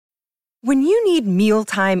When you need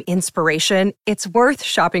mealtime inspiration, it's worth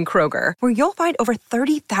shopping Kroger, where you'll find over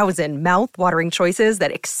 30,000 mouth-watering choices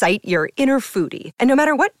that excite your inner foodie. And no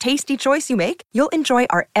matter what tasty choice you make, you'll enjoy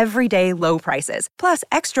our everyday low prices, plus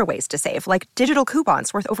extra ways to save, like digital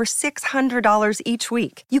coupons worth over $600 each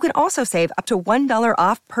week. You can also save up to $1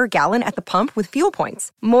 off per gallon at the pump with fuel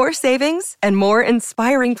points. More savings and more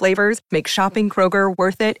inspiring flavors make shopping Kroger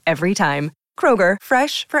worth it every time. Kroger,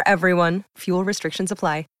 fresh for everyone. Fuel restrictions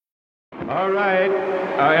apply. All right,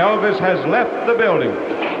 Elvis has left the building.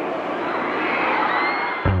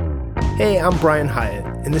 Hey, I'm Brian Hyatt,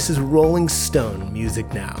 and this is Rolling Stone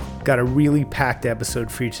Music Now. Got a really packed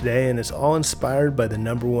episode for you today, and it's all inspired by the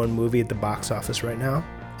 #1 movie at the box office right now,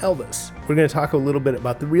 Elvis. We're going to talk a little bit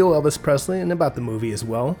about the real Elvis Presley and about the movie as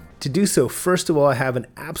well. To do so, first of all, I have an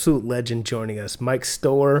absolute legend joining us, Mike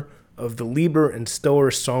Stoller of the Lieber and Stoller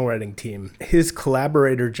songwriting team. His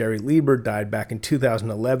collaborator, Jerry Lieber, died back in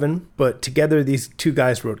 2011, but together these two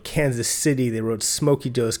guys wrote Kansas City, they wrote Smokey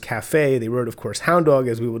Joe's Cafe, they wrote, of course, Hound Dog,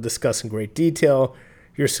 as we will discuss in great detail,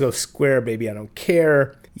 You're So Square, Baby I Don't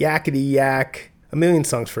Care, Yakety Yak, a million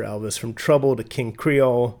songs for Elvis, from Trouble to King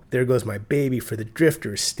Creole, There Goes My Baby for the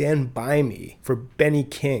Drifters, Stand By Me for Benny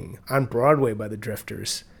King, On Broadway by the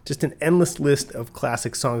Drifters. Just an endless list of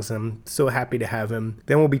classic songs, and I'm so happy to have him.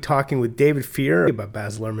 Then we'll be talking with David Fear about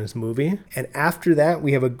Baz Luhrmann's movie. And after that,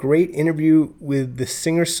 we have a great interview with the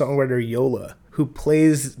singer-songwriter Yola, who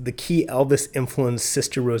plays the key Elvis-influenced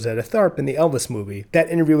Sister Rosetta Tharpe in the Elvis movie. That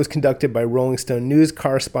interview was conducted by Rolling Stone News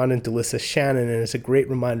correspondent Delissa Shannon, and it's a great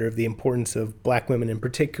reminder of the importance of black women in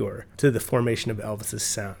particular to the formation of Elvis's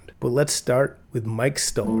sound. But let's start with Mike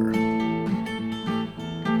Stoller.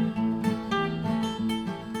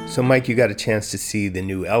 So Mike, you got a chance to see the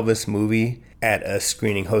new Elvis movie at a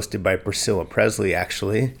screening hosted by Priscilla Presley,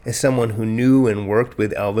 actually, as someone who knew and worked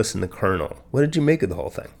with Elvis and the Colonel. What did you make of the whole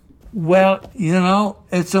thing? Well,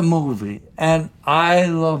 it's a movie, and I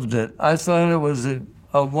loved it. I thought it was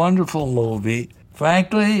a wonderful movie.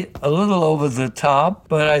 Frankly, a little over the top,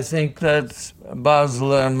 but I think that Baz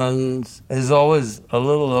Luhrmann is always a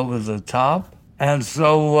little over the top. And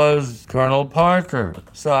so was Colonel Parker.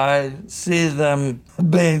 So I see them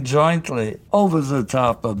being jointly over the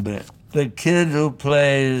top a bit. The kid who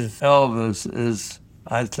plays Elvis is,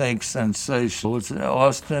 I think, sensational. It's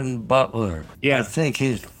Austin Butler. Yeah. I think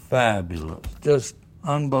he's fabulous. Just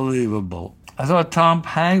unbelievable. I thought Tom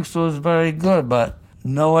Hanks was very good, but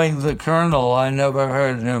knowing the Colonel, I never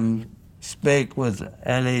heard him speak with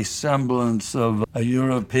any semblance of a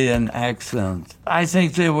European accent. I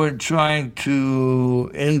think they were trying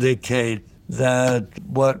to indicate that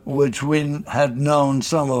which we had known,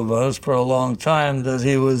 some of us, for a long time, that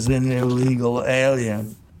he was an illegal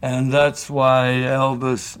alien. And that's why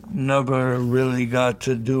Elvis never really got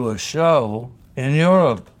to do a show in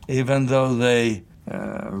Europe, even though they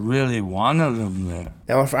really wanted him there.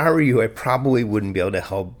 Now, if I were you, I probably wouldn't be able to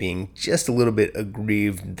help being just a little bit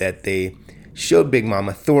aggrieved that they showed Big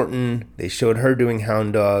Mama Thornton, they showed her doing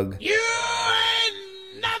Hound Dog. You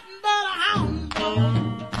ain't nothing but a hound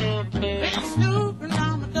dog. Been snooping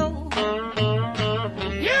on my door.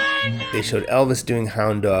 You ain't They showed Elvis doing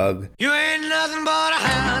Hound Dog. You ain't nothing but a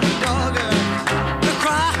hound dog. You're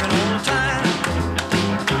crying all the time.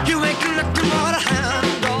 You ain't nothing but a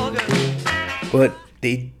hound dog. But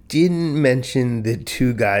they didn't mention the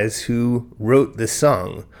two guys who wrote the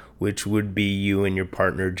song, which would be you and your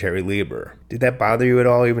partner, Jerry Lieber. Did that bother you at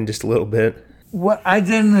all, even just a little bit? Well, I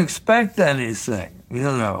didn't expect anything,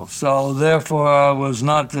 so therefore I was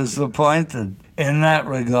not disappointed in that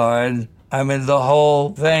regard. I mean, the whole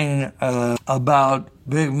thing about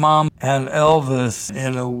Big Mom and Elvis,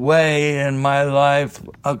 in a way, in my life,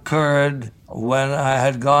 occurred when I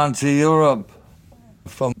had gone to Europe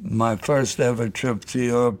for my first ever trip to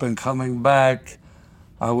Europe, and coming back,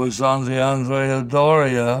 I was on the Andrea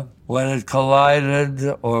Doria when it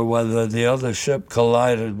collided, or whether the other ship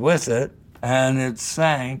collided with it, and it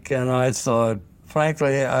sank, and I thought,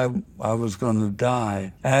 frankly, I was going to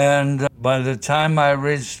die. And by the time I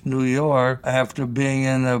reached New York, after being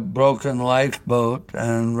in a broken lifeboat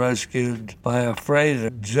and rescued by a freighter,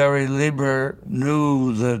 Jerry Lieber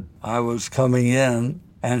knew that I was coming in,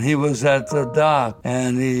 and he was at the dock,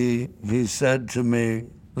 and he said to me,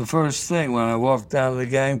 the first thing when I walked down the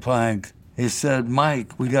gangplank, he said,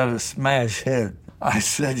 "Mike, we got a smash hit." I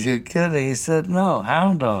said, "You're kidding?" He said, "No,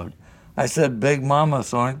 Hound Dog." I said, "Big Mama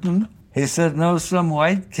Thornton?" He said, "No, some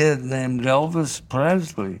white kid named Elvis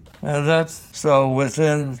Presley." And so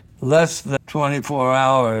within less than 24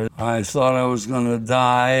 hours, I thought I was going to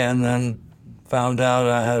die, and then found out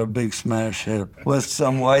I had a big smash hit with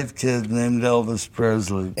some white kid named Elvis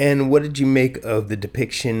Presley. And what did you make of the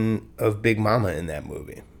depiction of Big Mama in that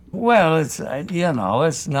movie? Well, it's not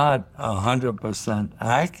 100%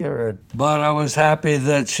 accurate, but I was happy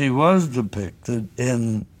that she was depicted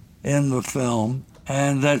in the film,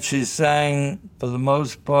 and that she sang, for the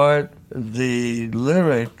most part, the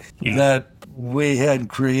lyric that we had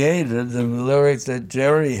created, the lyric that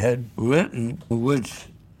Jerry had written, which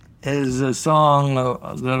is a song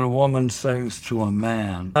that a woman sings to a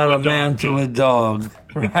man, not a man to a dog,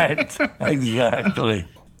 right? Exactly.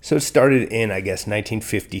 So it started in, I guess,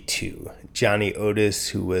 1952. Johnny Otis,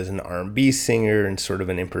 who was an R&B singer and sort of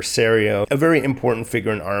an impresario, a very important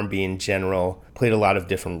figure in R&B in general, played a lot of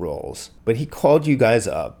different roles. But he called you guys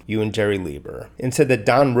up, you and Jerry Lieber, and said that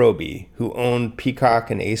Don Roby, who owned Peacock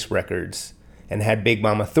and Ace Records and had Big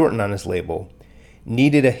Mama Thornton on his label,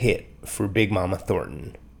 needed a hit for Big Mama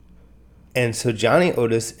Thornton. And so Johnny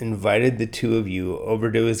Otis invited the two of you over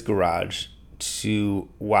to his garage to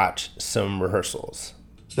watch some rehearsals.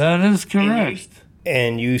 That is correct.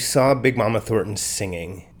 And you saw Big Mama Thornton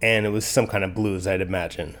singing, and it was some kind of blues, I'd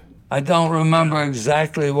imagine. I don't remember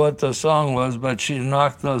exactly what the song was, but she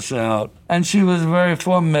knocked us out. And she was very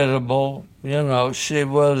formidable. You know, she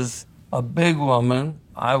was a big woman.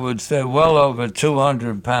 I would say well over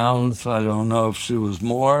 200 pounds. I don't know if she was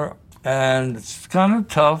more. And it's kind of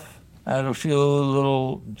tough. Had a few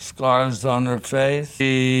little scars on her face.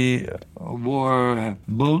 She wore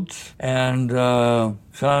boots and kind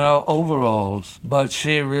of overalls, but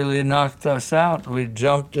she really knocked us out. We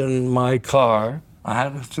jumped in my car. I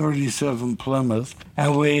had a 37 Plymouth,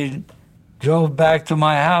 and we drove back to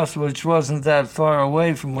my house, which wasn't that far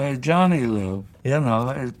away from where Johnny lived. You know,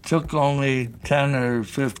 it took only 10 or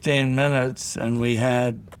 15 minutes, and we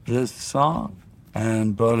had this song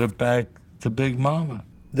and brought it back to Big Mama.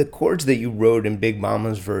 The chords that you wrote in Big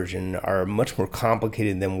Mama's version are much more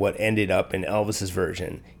complicated than what ended up in Elvis's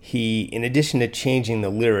version. He, in addition to changing the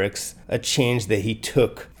lyrics, a change that he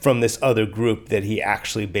took from this other group that he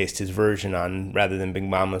actually based his version on rather than Big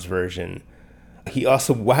Mama's version, he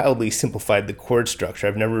also wildly simplified the chord structure.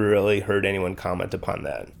 I've never really heard anyone comment upon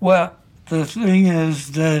that. Well, the thing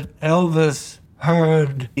is that Elvis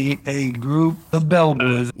heard a group, the Bell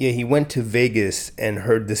Boys. Yeah, he went to Vegas and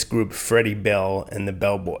heard this group, Freddie Bell and the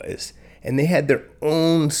Bell Boys. And they had their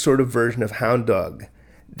own sort of version of Hound Dog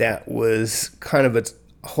that was kind of a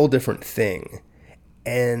whole different thing.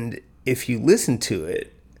 And if you listen to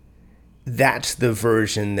it, that's the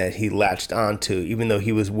version that he latched onto, even though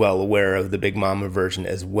he was well aware of the Big Mama version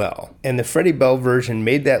as well. And the Freddie Bell version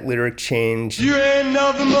made that lyric change. You ain't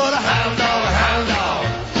nothing but a hound dog,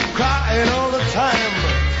 crying all the time.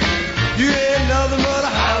 You ain't nothing but a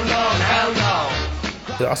hound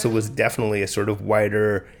dog. It also was definitely a sort of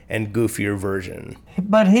wider and goofier version.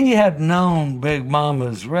 But he had known Big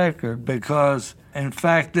Mama's record because, in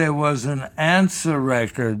fact, there was an answer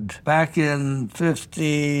record back in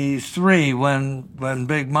 53 when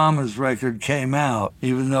Big Mama's record came out,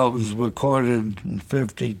 even though it was recorded in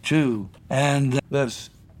 52. And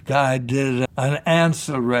this guy did an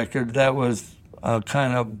answer record that was a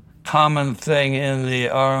kind of common thing in the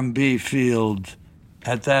R&B field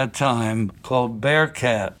at that time called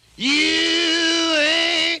Bearcat. You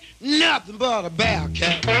ain't nothing but a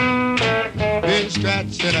bearcat, been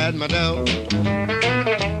scratching at my door.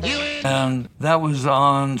 And that was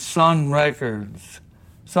on Sun Records.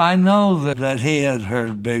 So I know that he had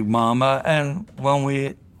heard Big Mama, and when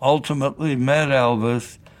we ultimately met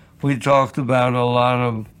Elvis, we talked about a lot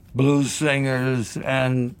of blues singers,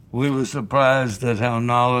 and we were surprised at how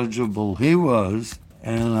knowledgeable he was,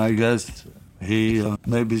 and I guess he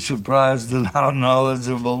may be surprised at how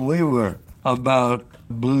knowledgeable we were about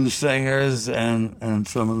blues singers and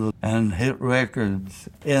some of the and hit records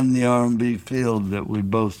in the R&B field that we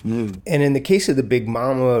both knew. And in the case of the Big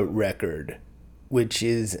Mama record, which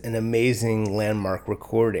is an amazing landmark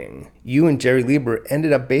recording, you and Jerry Lieber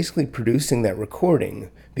ended up basically producing that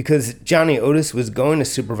recording because Johnny Otis was going to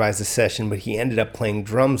supervise the session, but he ended up playing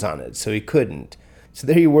drums on it, so he couldn't. So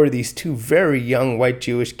there you were, these two very young white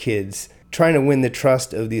Jewish kids trying to win the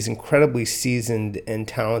trust of these incredibly seasoned and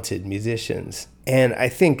talented musicians. And I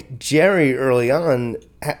think Jerry early on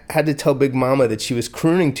had to tell Big Mama that she was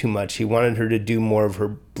crooning too much. He wanted her to do more of her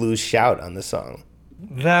blues shout on the song.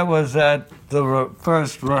 That was at the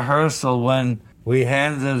first rehearsal when we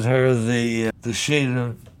handed her the sheet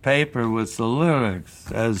of paper with the lyrics,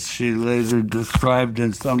 as she later described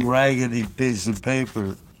in some raggedy piece of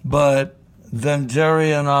paper. But then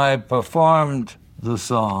Jerry and I performed the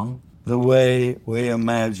song the way we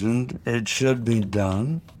imagined it should be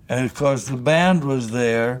done. And of course the band was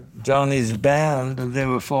there, Johnny's band, and they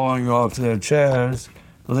were falling off their chairs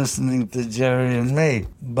listening to Jerry and me.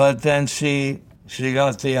 But then she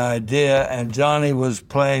got the idea, and Johnny was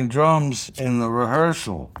playing drums in the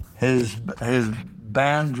rehearsal. His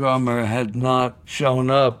band drummer had not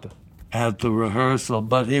shown up at the rehearsal,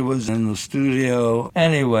 but he was in the studio.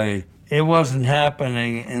 Anyway, it wasn't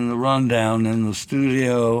happening in the rundown in the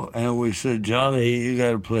studio, and we said, Johnny, you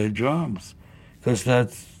got to play drums, because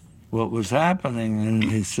that's what was happening. And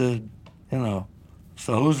he said, so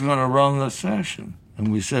who's going to run the session?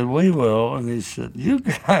 And we said, we will. And he said, you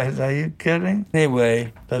guys, are you kidding?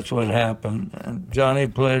 Anyway, that's what happened. And Johnny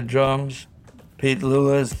played drums, Pete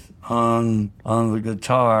Lewis on the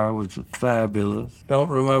guitar, which was fabulous. Don't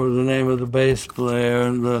remember the name of the bass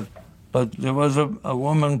player, but there was a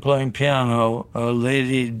woman playing piano, a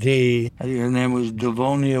Lady D. Her name was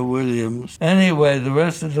Devonia Williams. Anyway, the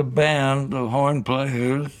rest of the band, the horn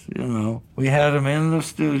players, we had them in the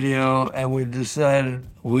studio, and we decided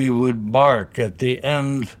we would bark at the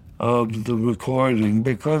end of the recording,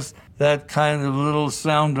 because that kind of little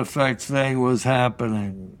sound effects thing was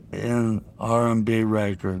happening in R&B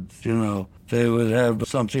records. They would have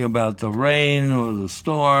something about the rain or the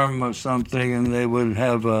storm or something, and they would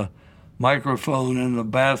have a microphone in the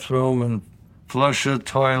bathroom and flush a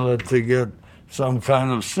toilet to get some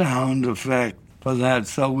kind of sound effect for that,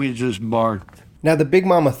 so we just barked. Now, the Big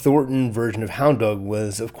Mama Thornton version of Hound Dog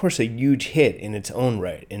was, of course, a huge hit in its own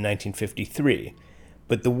right in 1953,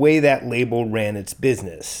 but the way that label ran its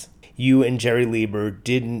business, you and Jerry Lieber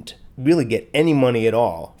didn't really get any money at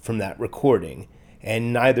all from that recording,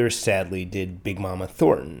 and neither, sadly, did Big Mama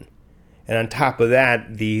Thornton. And on top of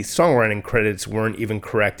that, the songwriting credits weren't even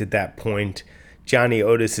correct at that point. Johnny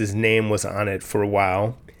Otis's name was on it for a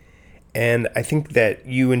while, and I think that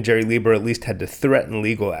you and Jerry Lieber at least had to threaten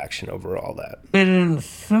legal action over all that. We didn't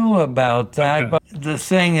sue about that, but the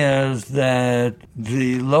thing is that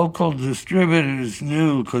the local distributors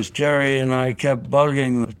knew, because Jerry and I kept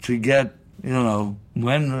bugging to get,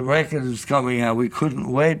 when the record was coming out, we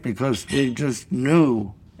couldn't wait because they just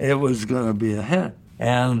knew it was going to be a hit.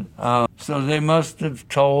 And so they must have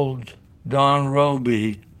told Don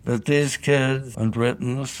Roby that these kids had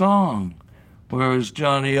written the song, whereas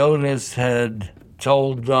Johnny Otis had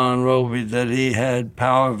told Don Roby that he had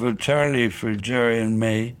power of attorney for Jerry and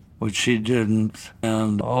me, which he didn't,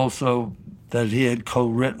 and also that he had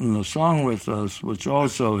co-written the song with us, which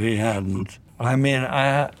also he hadn't. I mean,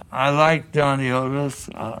 I like Johnny Otis.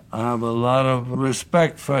 I have a lot of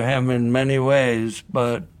respect for him in many ways,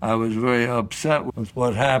 but I was very upset with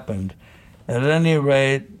what happened. At any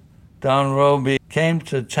rate, Don Roby came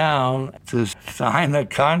to town to sign a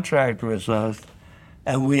contract with us,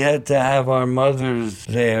 and we had to have our mothers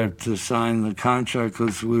there to sign the contract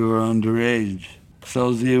because we were underage.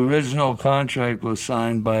 So the original contract was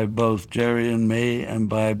signed by both Jerry and me and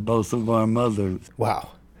by both of our mothers. Wow.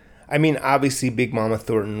 I mean, obviously, Big Mama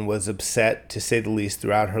Thornton was upset, to say the least,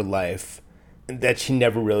 throughout her life, that she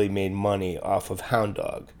never really made money off of Hound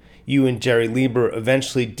Dog. You and Jerry Lieber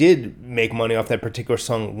eventually did make money off that particular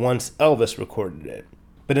song once Elvis recorded it.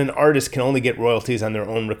 But an artist can only get royalties on their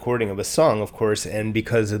own recording of a song, of course, and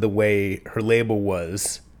because of the way her label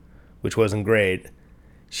was, which wasn't great,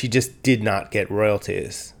 she just did not get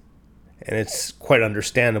royalties. And it's quite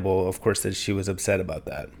understandable, of course, that she was upset about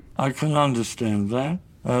that. I can understand that.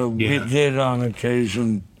 We did on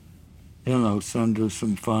occasion, send her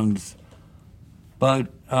some funds.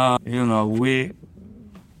 But,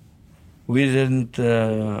 we didn't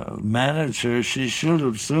manage her. She should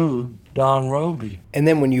have sued Don Roby. And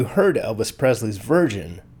then when you heard Elvis Presley's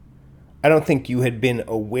version, I don't think you had been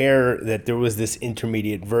aware that there was this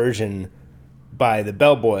intermediate version by the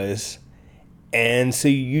Bellboys. And so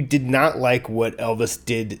you did not like what Elvis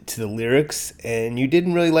did to the lyrics, and you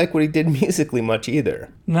didn't really like what he did musically much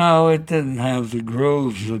either. No, it didn't have the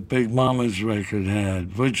grooves that Big Mama's record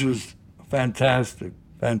had, which was fantastic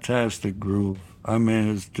groove. I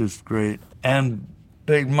mean, it's just great. And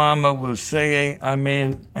Big Mama was singing,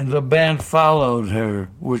 and the band followed her,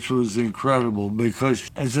 which was incredible, because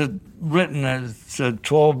as it written, it said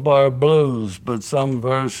 12-bar blues, but some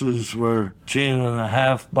verses were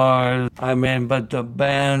 10.5 bars. But the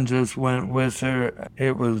band just went with her.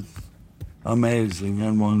 It was amazing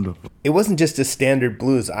and wonderful. It wasn't just a standard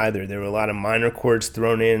blues either. There were a lot of minor chords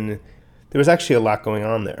thrown in. There was actually a lot going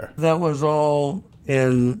on there. That was all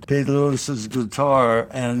in Pete Lewis's guitar,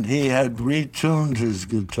 and he had retuned his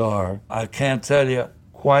guitar. I can't tell you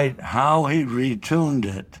quite how he retuned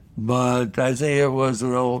it, but I think it was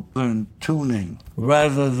an open tuning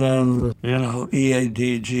rather than,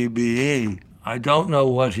 EADGBE I don't know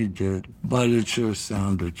what he did, but it sure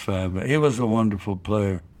sounded fabulous. He was a wonderful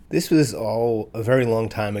player. This was all a very long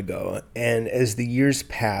time ago, and as the years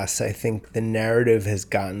pass, I think the narrative has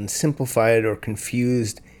gotten simplified or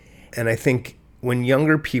confused, and I think when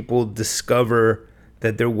younger people discover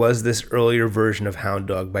that there was this earlier version of Hound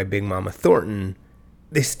Dog by Big Mama Thornton,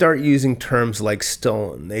 they start using terms like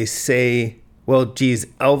stolen. They say, well, geez,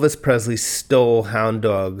 Elvis Presley stole Hound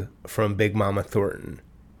Dog from Big Mama Thornton.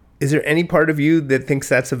 Is there any part of you that thinks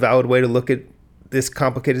that's a valid way to look at this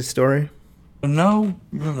complicated story? No,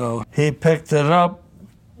 he picked it up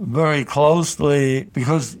very closely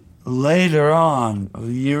because later on, a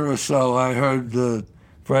year or so, I heard the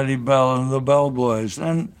Freddie Bell and the Bellboys,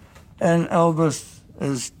 and Elvis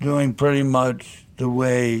is doing pretty much the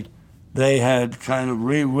way they had kind of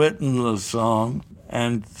rewritten the song,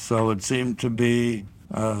 and so it seemed to be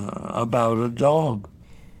about a dog.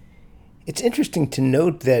 It's interesting to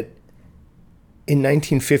note that in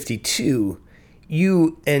 1952,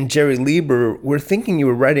 you and Jerry Lieber were thinking you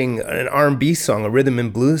were writing an R&B song, a rhythm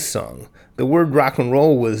and blues song. The word rock and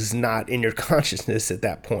roll was not in your consciousness at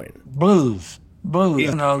that point. Blues.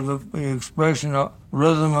 Yeah. The expression of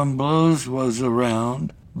rhythm and blues was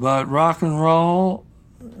around, but rock and roll,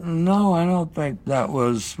 no, I don't think that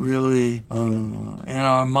was really in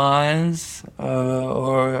our minds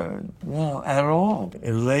or at all.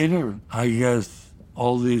 And later, I guess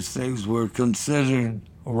all these things were considered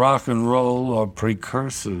rock and roll or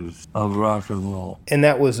precursors of rock and roll. And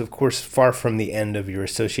that was, of course, far from the end of your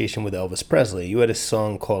association with Elvis Presley. You had a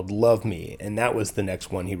song called Love Me, and that was the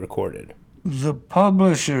next one he recorded. The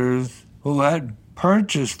publishers who had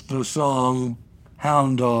purchased the song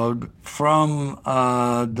Hound Dog from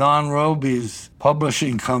Don Robey's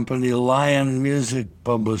publishing company, Lion Music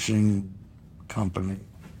Publishing Company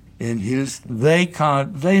in Houston,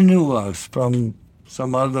 they knew us from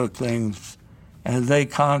some other things, and they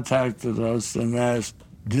contacted us and asked,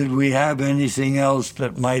 did we have anything else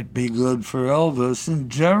that might be good for Elvis? And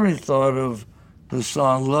Jerry thought of the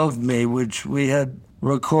song Love Me, which we had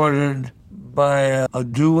recorded by a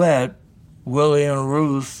duet, Willie and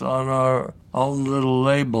Ruth, on our own little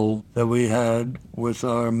label that we had with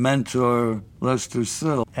our mentor, Lester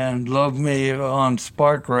Sill, and Love Me on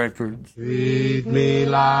Spark Records. Treat me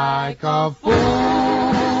like a fool,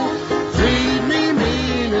 treat me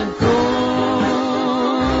mean and cruel.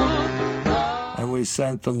 And we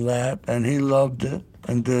sent them that, and he loved it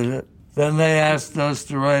and did it. Then they asked us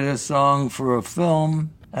to write a song for a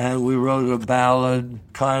film, and we wrote a ballad,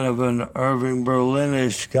 kind of an Irving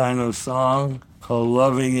Berlin-ish kind of song called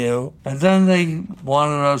Loving You. And then they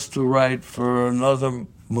wanted us to write for another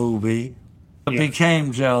movie. It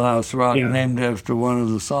became Jailhouse Rock, named after one of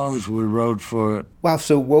the songs we wrote for it. Wow,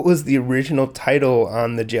 so what was the original title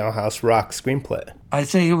on the Jailhouse Rock screenplay? I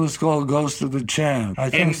think it was called Ghost of a Champ. I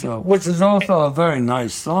think so. Which is also a very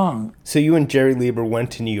nice song. So you and Jerry Lieber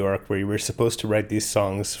went to New York where you were supposed to write these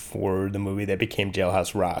songs for the movie that became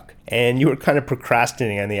Jailhouse Rock. And you were kind of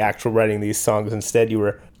procrastinating on the actual writing these songs. Instead, you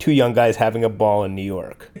were two young guys having a ball in New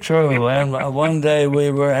York. True. And one day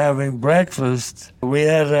we were having breakfast. We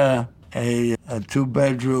had a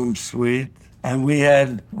two-bedroom suite, and we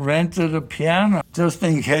had rented a piano just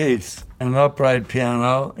in case, an upright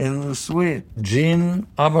piano in the suite. Gene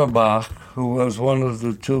Aberbach, who was one of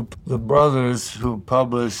the brothers who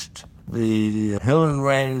published the Hill and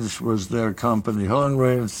Rains, was their company, Hill and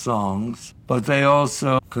Rains Songs, but they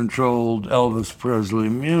also controlled Elvis Presley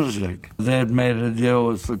music. They had made a deal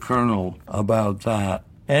with the Colonel about that.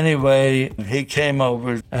 Anyway, he came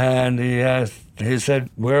over and he said,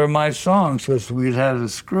 where are my songs? Because we'd had a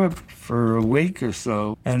script for a week or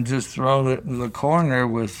so and just thrown it in the corner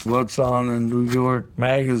with what's on in New York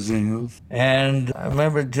magazines. And I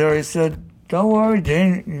remember Jerry said, don't worry,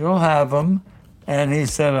 Gene, you'll have them. And he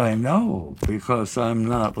said, I know, because I'm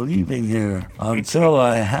not leaving here until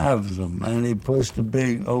I have them. And he pushed a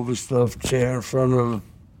big overstuffed chair in front of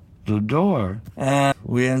the door, and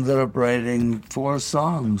we ended up writing 4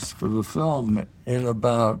 songs for the film in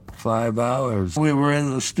about 5 hours. We were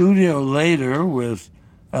in the studio later with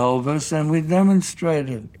Elvis, and we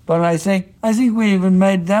demonstrated. But I think we even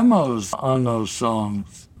made demos on those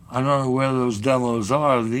songs. I don't know where those demos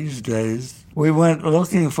are these days. We went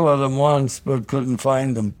looking for them once, but couldn't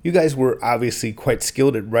find them. You guys were obviously quite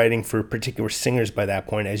skilled at writing for particular singers by that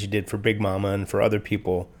point, as you did for Big Mama and for other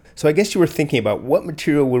people. So I guess you were thinking about what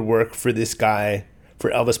material would work for this guy,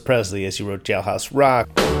 for Elvis Presley, as you wrote Jailhouse Rock.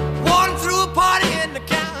 Walking through a party in the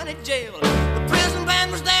county jail. The prison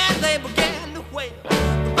band was there, they began to wail.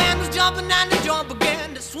 The band was jumping and the joint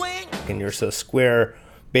began to swing. And You're So Square,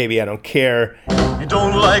 Baby I Don't Care. You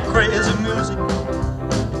don't like crazy music,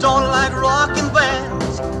 don't like rocking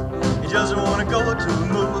bands. He just wanna go to a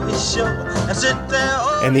movie show and sit there.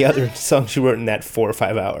 And the other songs you wrote in that 4 or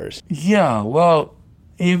 5 hours. Yeah, well,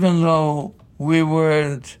 even though we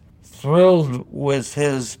weren't thrilled with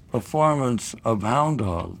his performance of Hound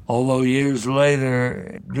Dog, although years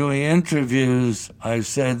later, doing interviews, I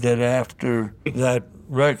said that after that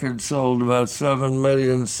record sold about 7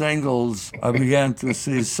 million singles, I began to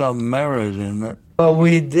see some merit in it. But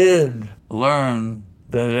we did learn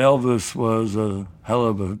that Elvis was a hell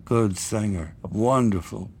of a good singer,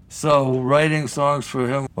 wonderful. So writing songs for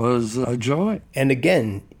him was a joy. And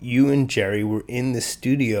again, you and Jerry were in the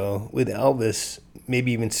studio with Elvis,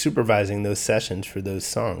 maybe even supervising those sessions for those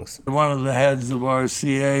songs. One of the heads of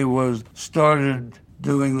RCA started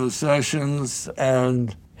doing the sessions,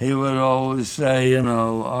 and he would always say, you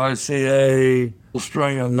know, RCA,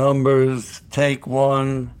 string of numbers, take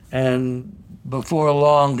one, and before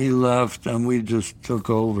long he left and we just took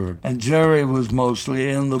over. And Jerry was mostly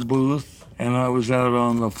in the booth, and I was out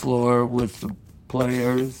on the floor with the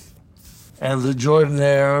players and the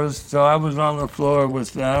Jordanaires. So I was on the floor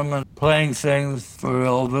with them and playing things for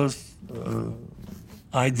Elvis,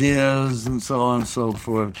 ideas and so on and so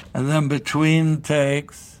forth. And then between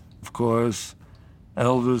takes, of course,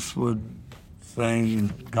 Elvis would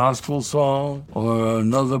sing gospel song or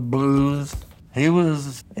another blues. He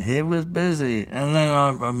was busy. And then I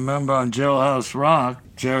remember on Jailhouse Rock,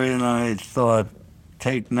 Jerry and I thought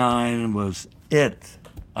take 9 was it.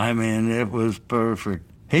 I mean, it was perfect.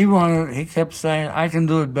 He kept saying, I can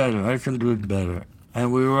do it better, I can do it better.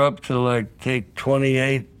 And we were up to like take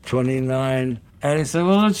 28, 29. And he said,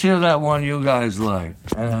 well, let's hear that one you guys like.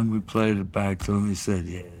 And we played it back to him. He said,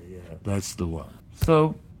 yeah, that's the one.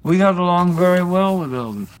 So we got along very well with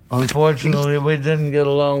Elvis. Unfortunately, we didn't get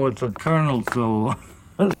along with the Colonel so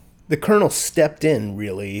The Colonel stepped in,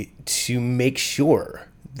 really, to make sure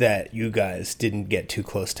that you guys didn't get too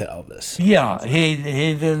close to Elvis. Yeah, he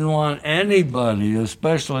didn't want anybody,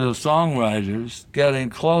 especially the songwriters, getting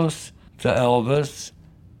close to Elvis.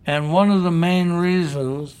 And one of the main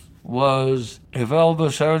reasons was if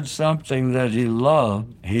Elvis heard something that he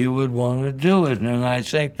loved, he would want to do it. And I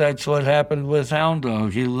think that's what happened with Hound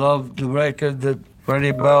Dog. He loved the record that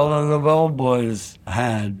Freddie Bell and the Bellboys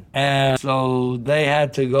had. And so they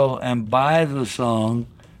had to go and buy the song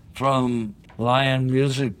from Lion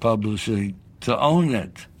Music Publishing to own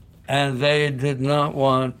it. And they did not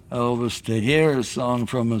want Elvis to hear a song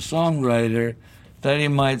from a songwriter that he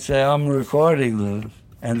might say, I'm recording this.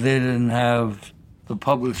 And they didn't have the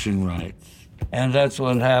publishing rights. And that's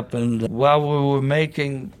what happened while we were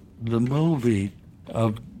making the movie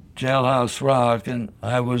of Jailhouse Rock, and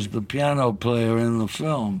I was the piano player in the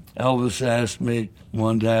film. Elvis asked me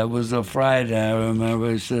one day, it was a Friday, I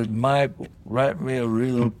remember, he said, Mike, write me a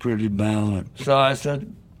real pretty ballad. So I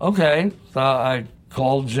said, okay. So I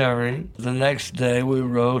called Jerry. The next day we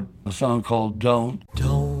wrote a song called Don't.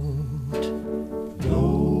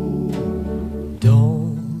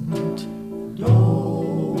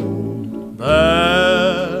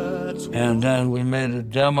 And then we made a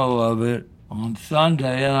demo of it on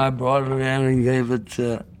Sunday, and I brought it in and gave it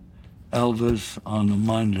to Elvis on the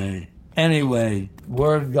Monday. Anyway,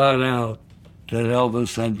 word got out that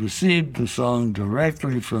Elvis had received the song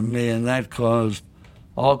directly from me, and that caused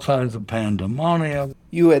all kinds of pandemonium.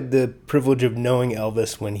 You had the privilege of knowing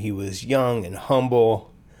Elvis when he was young and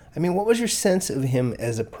humble. I mean, what was your sense of him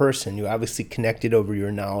as a person? You obviously connected over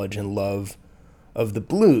your knowledge and love of the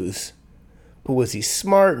blues. But was he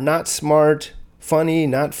smart, not smart, funny,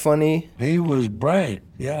 not funny? He was bright,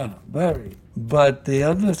 yeah, very. But the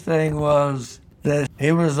other thing was that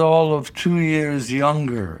he was all of 2 years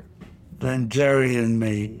younger than Jerry and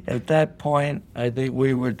me. At that point, I think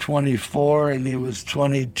we were 24 and he was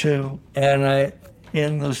 22. And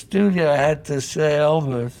in the studio, I had to say,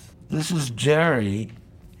 Elvis, this is Jerry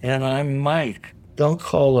and I'm Mike. Don't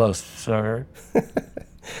call us, sir.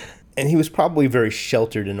 And he was probably very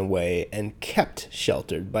sheltered in a way and kept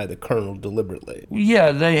sheltered by the Colonel deliberately.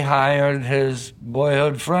 Yeah, they hired his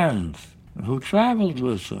boyhood friends who traveled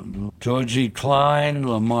with him. Georgie Klein,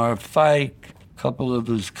 Lamar Fike, a couple of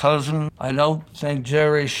his cousins. I don't think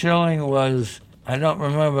Jerry Schilling I don't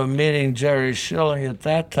remember meeting Jerry Schilling at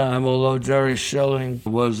that time, although Jerry Schilling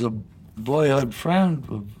was a boyhood friend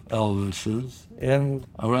of Elvis's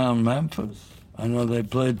around Memphis. I know they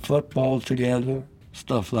played football together.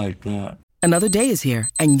 Stuff like that. Another day is here,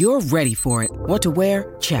 and you're ready for it. What to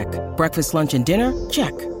wear? Check. Breakfast, lunch, and dinner?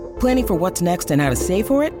 Check. Planning for what's next and how to save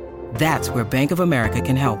for it? That's where Bank of America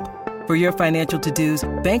can help. For your financial to-dos,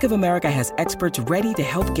 Bank of America has experts ready to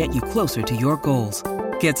help get you closer to your goals.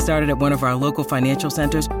 Get started at one of our local financial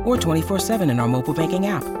centers or 24/7 in our mobile banking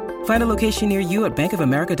app. Find a location near you at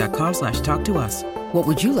bankofamerica.com/talktous. What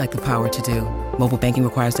would you like the power to do? Mobile banking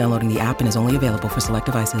requires downloading the app and is only available for select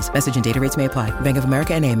devices. Message and data rates may apply. Bank of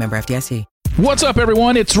America N.A., member FDIC. What's up,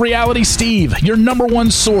 everyone? It's Reality Steve, your number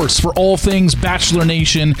one source for all things Bachelor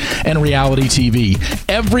Nation and reality TV.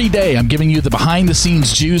 Every day, I'm giving you the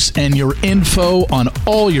behind-the-scenes juice and your info on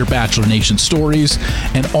all your Bachelor Nation stories,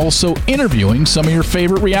 and also interviewing some of your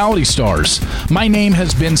favorite reality stars. My name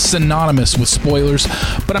has been synonymous with spoilers,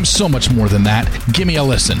 but I'm so much more than that. Give me a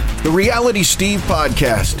listen. The Reality Steve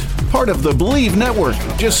Podcast, part of the Believe Network.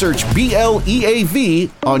 Just search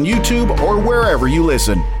BLEAV on YouTube or wherever you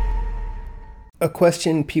listen. A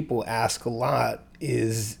question people ask a lot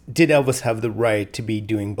is, did Elvis have the right to be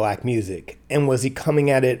doing black music? And was he coming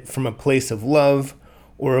at it from a place of love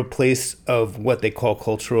or a place of what they call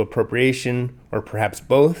cultural appropriation, or perhaps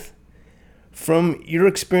both? From your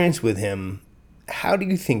experience with him, how do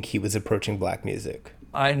you think he was approaching black music?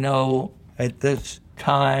 I know at this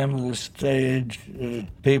time, this stage,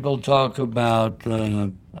 people talk about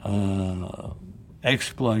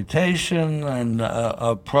exploitation and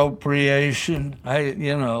appropriation.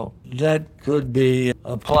 That could be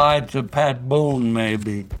applied to Pat Boone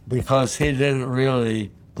maybe, because he didn't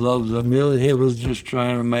really love the music. He was just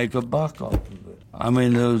trying to make a buck off of it. I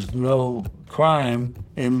mean, there was no crime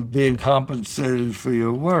in being compensated for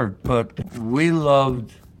your work, but we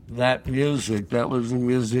loved that music. That was the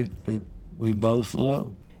music that we both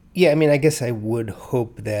loved. Yeah, I mean, I guess I would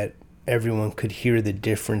hope that everyone could hear the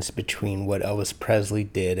difference between what Elvis Presley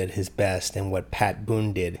did at his best and what Pat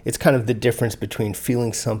Boone did. It's kind of the difference between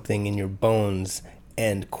feeling something in your bones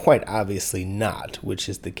and quite obviously not, which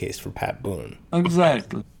is the case for Pat Boone.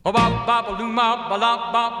 Exactly. But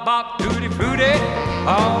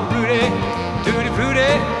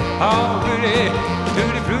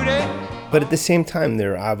at the same time,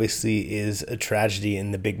 there obviously is a tragedy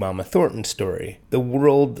in the Big Mama Thornton story. The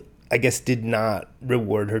world, I guess, did not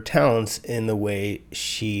reward her talents in the way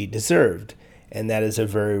she deserved. And that is a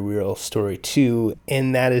very real story too.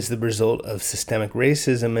 And that is the result of systemic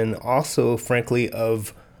racism and also, frankly,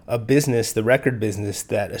 of a business, the record business,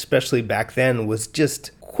 that especially back then was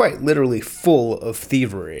just quite literally full of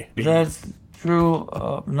thievery. That's true,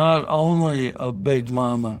 not only of Big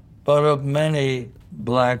Mama, but of many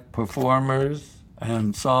black performers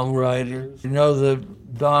and songwriters. You know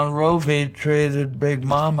that Don Rovey treated Big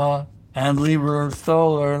Mama and Leroy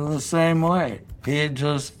Stoller in the same way. He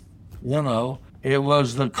just, it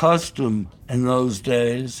was the custom in those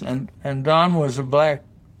days, and Don was a black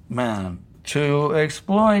man, to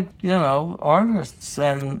exploit, artists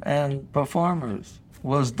and performers.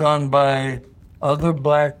 Was done by other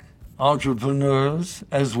black entrepreneurs,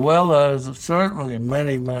 as well as certainly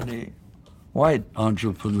many, many white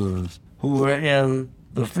entrepreneurs who were in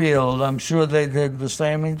the field. I'm sure they did the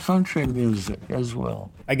same in country music as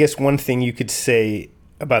well. I guess one thing you could say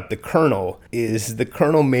about the Colonel is the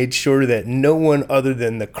Colonel made sure that no one other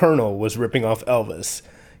than the Colonel was ripping off Elvis.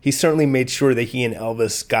 He certainly made sure that he and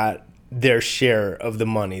Elvis got their share of the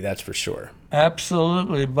money, that's for sure.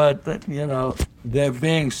 Absolutely, but there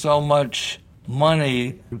being so much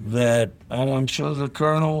money that, and I'm sure the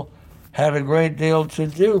Colonel had a great deal to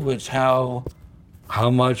do with how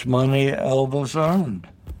much money Elvis earned.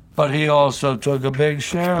 But he also took a big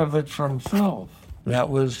share of it for himself. That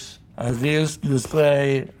was, as he used to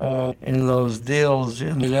say in those deals,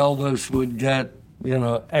 that Elvis would get,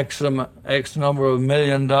 X number of $1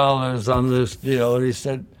 million on this deal. And he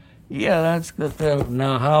said, yeah, that's good.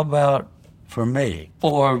 Now, how about for me?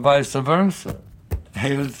 Or vice versa.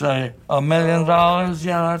 He would say, $1 million?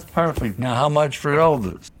 Yeah, that's perfect. Now, how much for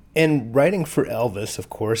Elvis? And writing for Elvis, of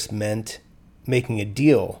course, meant making a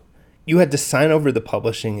deal. You had to sign over the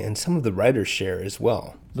publishing and some of the writer's share as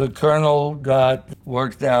well. The Colonel got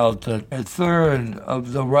worked out that a third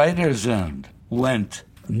of the writer's end went,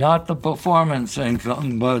 not the performance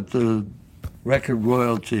income, but the record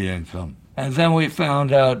royalty income. And then we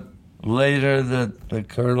found out later that the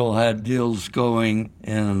Colonel had deals going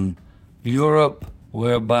in Europe,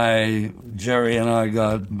 whereby Jerry and I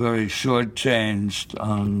got very shortchanged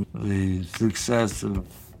on the success of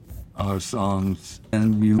our songs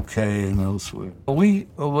in the UK and elsewhere.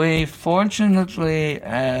 We fortunately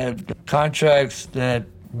had contracts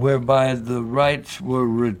whereby the rights were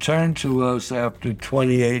returned to us after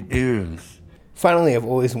 28 years. Finally, I've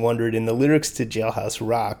always wondered, in the lyrics to Jailhouse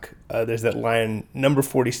Rock, there's that line, number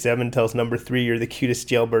 47 tells number 3, you're the cutest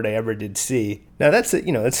jailbird I ever did see. Now that's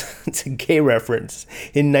it's a gay reference.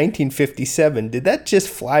 In 1957, did that just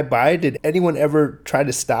fly by? Did anyone ever try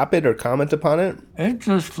to stop it or comment upon it? It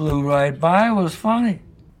just flew right by. It was funny.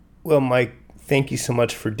 Well, Mike, thank you so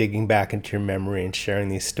much for digging back into your memory and sharing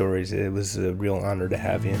these stories. It was a real honor to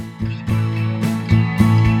have you.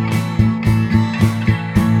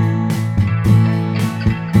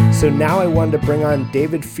 So now I wanted to bring on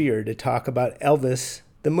David Fear to talk about Elvis,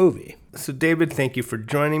 the movie. So David, thank you for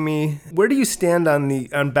joining me. Where do you stand on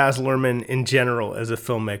Baz Luhrmann in general as a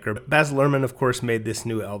filmmaker? Baz Luhrmann, of course, made this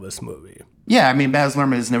new Elvis movie. Yeah, I mean, Baz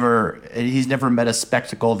Luhrmann he's never met a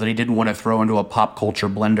spectacle that he didn't want to throw into a pop culture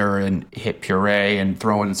blender and hit puree and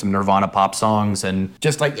throw in some Nirvana pop songs. And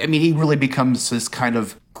just he really becomes this kind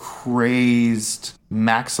of crazed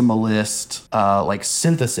maximalist,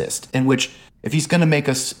 synthesist, in which if he's going to make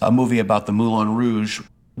us a movie about the Moulin Rouge,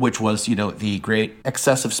 which was, the great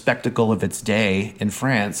excessive spectacle of its day in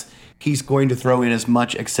France, he's going to throw in as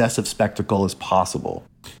much excessive spectacle as possible.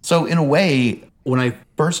 So in a way, when I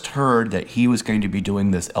first heard that he was going to be doing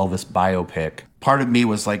this Elvis biopic, part of me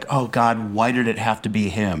was like, oh God, why did it have to be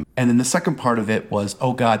him? And then the second part of it was,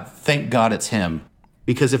 oh God, thank God it's him.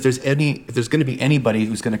 Because if there's going to be anybody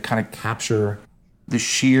who's going to kind of capture the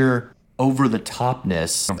sheer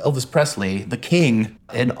over-the-topness of Elvis Presley, the king,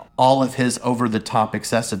 and all of his over-the-top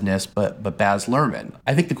excessiveness, but Baz Luhrmann.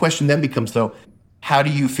 I think the question then becomes, though, how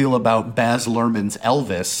do you feel about Baz Luhrmann's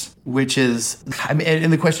Elvis?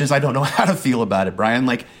 And the question is, I don't know how to feel about it, Brian.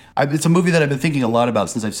 It's a movie that I've been thinking a lot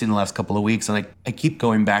about since I've seen the last couple of weeks, and I keep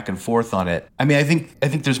going back and forth on it. I mean, I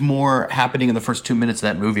think there's more happening in the first 2 minutes of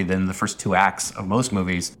that movie than the first 2 acts of most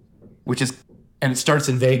movies, and it starts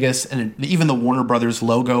in Vegas, and even the Warner Brothers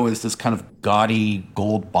logo is this kind of gaudy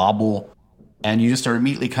gold bauble, and you just are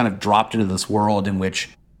immediately kind of dropped into this world in which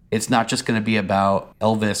it's not just going to be about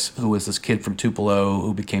Elvis, who was this kid from Tupelo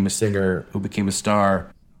who became a singer, who became a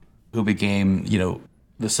star, who became,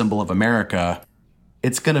 the symbol of America.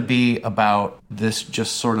 It's going to be about this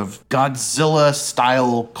just sort of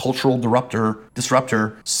Godzilla-style cultural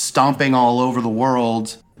disruptor stomping all over the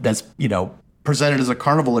world that's, presented as a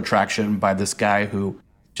carnival attraction by this guy who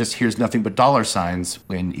just hears nothing but dollar signs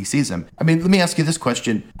when he sees him. I mean, let me ask you this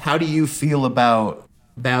question. How do you feel about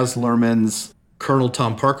Baz Luhrmann's Colonel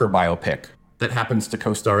Tom Parker biopic that happens to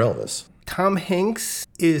co-star Elvis? Tom Hanks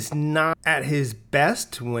is not at his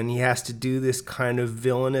best when he has to do this kind of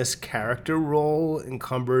villainous character role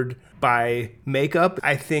encumbered by makeup.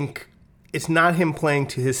 I think it's not him playing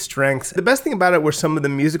to his strengths. The best thing about it were some of the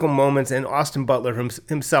musical moments and Austin Butler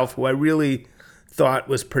himself, who I really thought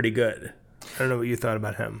was pretty good. I don't know what you thought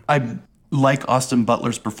about him. I like Austin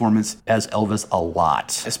Butler's performance as Elvis a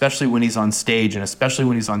lot, especially when he's on stage, and especially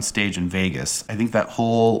when he's on stage in Vegas. I think that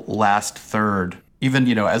whole last third, even,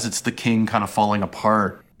 as it's the king kind of falling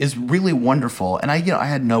apart, is really wonderful. And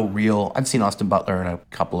I've seen Austin Butler in a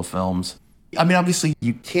couple of films. I mean, obviously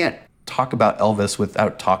you can't talk about Elvis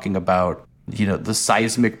without talking about, the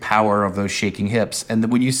seismic power of those shaking hips.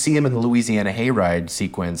 And when you see him in the Louisiana Hayride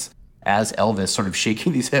sequence as Elvis sort of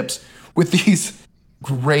shaking these hips with these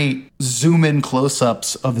great zoom-in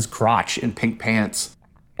close-ups of his crotch in pink pants,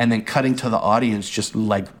 and then cutting to the audience just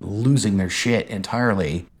losing their shit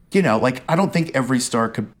entirely. I don't think every star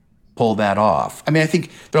could pull that off. I mean, I think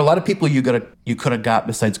there are a lot of people you could have got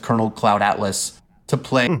besides Colonel Cloud Atlas to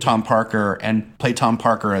play Tom Parker, and play Tom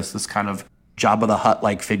Parker as this kind of Jabba the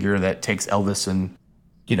Hutt-like figure that takes Elvis and,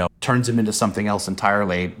 turns him into something else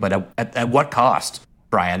entirely. But at what cost,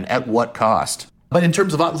 Brian? At what cost? But in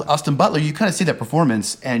terms of Austin Butler, you kind of see that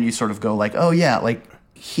performance and you sort of go oh yeah,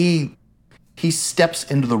 he steps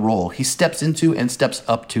into the role. He steps into and steps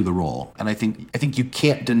up to the role. And I think you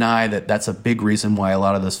can't deny that that's a big reason why a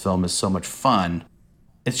lot of this film is so much fun.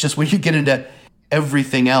 It's just when you get into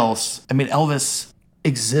everything else, I mean, Elvis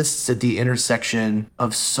exists at the intersection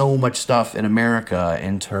of so much stuff in America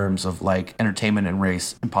in terms of entertainment and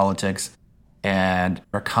race and politics and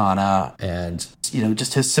arcana and,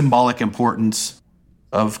 just his symbolic importance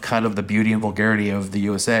of kind of the beauty and vulgarity of the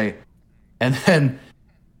USA. And then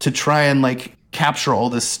to try and capture all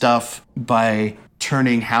this stuff by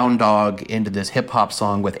turning Hound Dog into this hip hop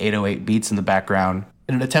song with 808 beats in the background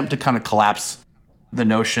in an attempt to kind of collapse the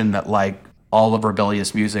notion that all of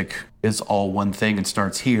rebellious music is all one thing and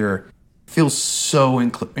starts here, feels so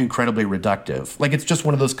incredibly reductive. It's just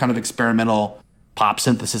one of those kind of experimental pop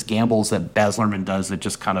synthesis gambles that Baz Luhrmann does that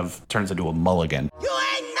just kind of turns into a mulligan. You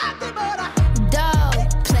ain't nothing but a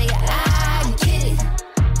dog player. I get it.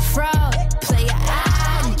 Fraud player.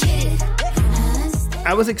 I get it.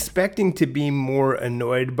 I was expecting to be more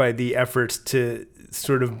annoyed by the efforts to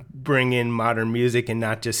sort of bring in modern music and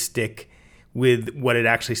not just stick with what it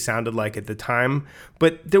actually sounded like at the time.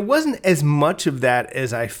 But there wasn't as much of that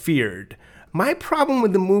as I feared. My problem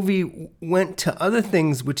with the movie went to other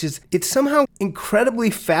things, which is it's somehow incredibly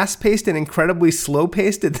fast-paced and incredibly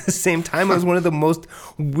slow-paced at the same time. It was one of the most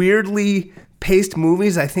weirdly paced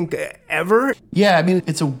movies I think ever. Yeah, I mean,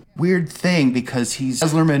 it's a weird thing because he's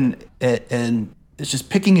Eslerman and it's just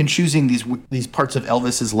picking and choosing these parts of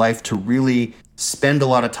Elvis's life to really spend a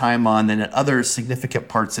lot of time on, and other significant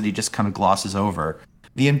parts that he just kind of glosses over.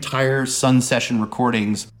 The entire Sun Session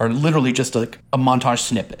recordings are literally just like a montage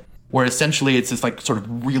snippet, where essentially it's this like sort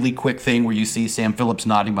of really quick thing where you see Sam Phillips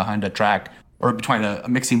nodding behind a track or behind a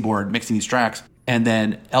mixing board mixing these tracks, and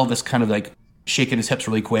then Elvis kind of like shaking his hips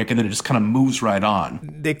really quick, and then it just kind of moves right on.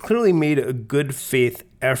 They clearly made a good faith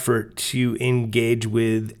effort to engage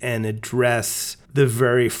with and address the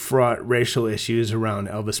very fraught racial issues around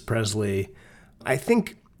Elvis Presley. I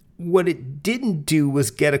think what it didn't do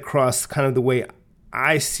was get across kind of the way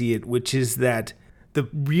I see it, which is that the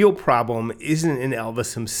real problem isn't in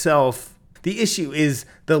Elvis himself. The issue is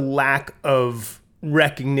the lack of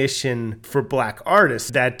recognition for black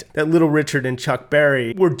artists, that Little Richard and Chuck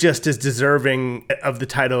Berry were just as deserving of the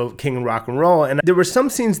title of King of Rock and Roll. And there were some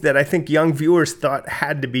scenes that I think young viewers thought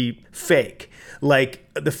had to be fake, like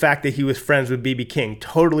the fact that he was friends with B.B. King.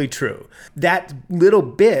 Totally true. That little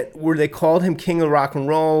bit where they called him King of Rock and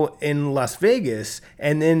Roll in Las Vegas,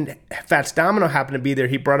 and then Fats Domino happened to be there.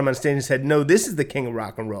 He brought him on stage and said, no, this is the King of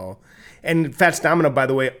Rock and Roll. And Fats Domino, by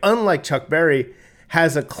the way, unlike Chuck Berry,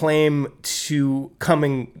 has a claim to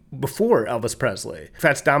coming before Elvis Presley.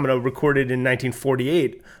 Fats Domino recorded in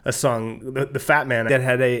 1948 a song, the Fat Man, that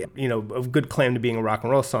had a good claim to being a rock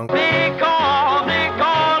and roll song. They call me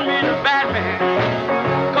the Fat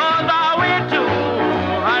Man, 'cause I went to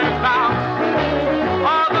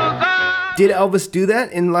all the girls. Did Elvis do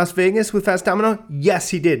that in Las Vegas with Fats Domino? Yes,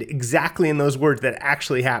 he did. Exactly in those words that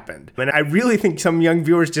actually happened. And I really think some young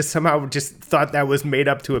viewers just thought that was made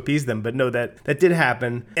up to appease them. But no, that did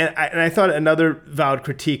happen. And I thought another valid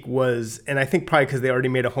critique was, and I think probably because they already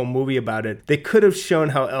made a whole movie about it, they could have shown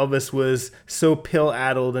how Elvis was so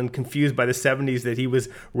pill-addled and confused by the 70s that he was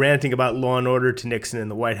ranting about law and order to Nixon in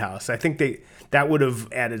the White House. I think that would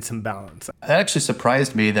have added some balance. That actually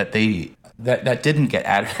surprised me that that didn't get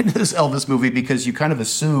added into this Elvis movie, because you kind of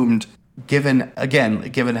assumed, given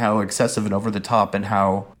how excessive and over the top and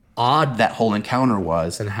how odd that whole encounter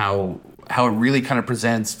was, and how it really kind of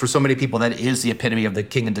presents, for so many people, that is the epitome of the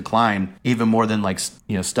king in decline, even more than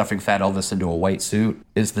stuffing Fat Elvis into a white suit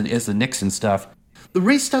is the Nixon stuff. The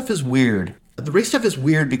race stuff is weird. The race stuff is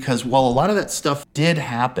weird because while a lot of that stuff did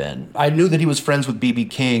happen, I knew that he was friends with B.B.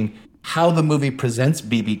 King. How the movie presents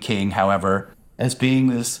B.B. King, however, as being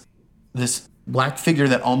this black figure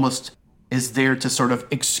that almost is there to sort of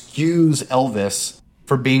excuse Elvis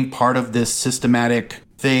for being part of this systematic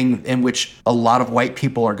thing in which a lot of white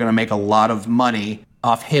people are going to make a lot of money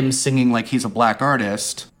off him singing like he's a black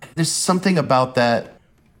artist. There's something about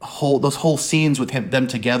those whole scenes with them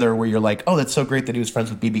together where you're like, oh, that's so great that he was friends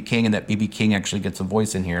with B.B. King and that B.B. King actually gets a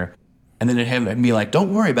voice in here. And then him be like,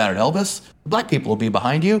 don't worry about it, Elvis. Black people will be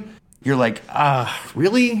behind you. You're like,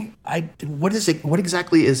 really? What is it? What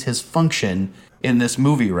exactly is his function in this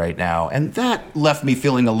movie right now? And that left me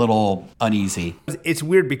feeling a little uneasy. It's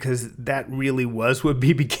weird because that really was what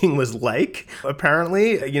B.B. King was like,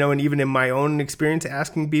 apparently. And even in my own experience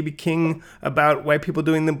asking B.B. King about white people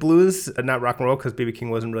doing the blues, not rock and roll, because B.B. King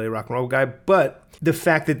wasn't really a rock and roll guy, but the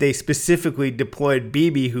fact that they specifically deployed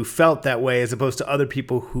B.B. who felt that way as opposed to other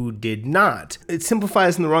people who did not. It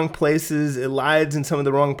simplifies in the wrong places, it lies in some of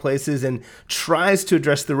the wrong places, and tries to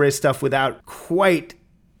address the race stuff without quite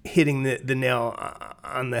hitting the nail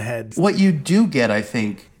on the head. What you do get, I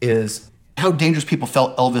think, is how dangerous people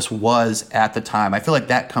felt Elvis was at the time. I feel like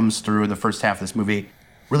that comes through in the first half of this movie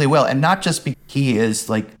really well. And not just because he is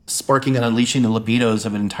like sparking and unleashing the libidos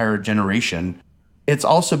of an entire generation. It's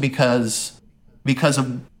also because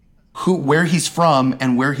of where he's from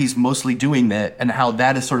and where he's mostly doing that, and how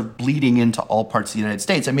that is sort of bleeding into all parts of the United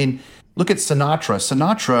States. I mean, look at Sinatra.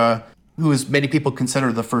 Sinatra, who is many people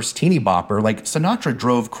consider the first teeny bopper, like Sinatra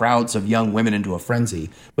drove crowds of young women into a frenzy.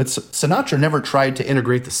 But Sinatra never tried to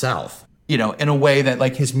integrate the South, in a way that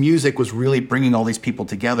like his music was really bringing all these people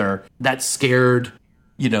together that scared,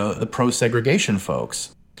 the pro-segregation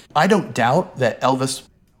folks. I don't doubt that Elvis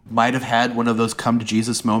might have had one of those come to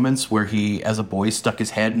Jesus moments where he, as a boy, stuck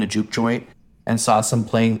his head in a juke joint and saw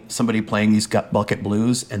somebody playing these gut bucket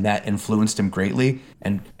blues, and that influenced him greatly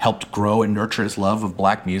and helped grow and nurture his love of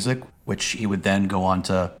black music, which he would then go on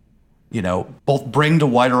to, both bring to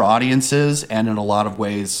wider audiences and in a lot of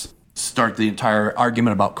ways start the entire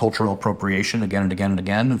argument about cultural appropriation again and again and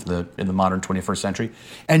again in the modern 21st century.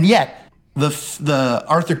 And yet, the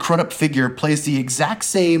Arthur Crudup figure plays the exact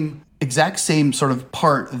same exact same sort of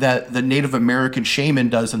part that the Native American shaman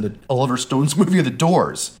does in the Oliver Stone's movie The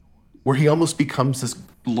Doors, where he almost becomes this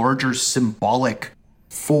larger symbolic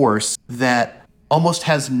force that almost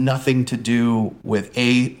has nothing to do with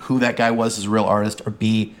A, who that guy was as a real artist, or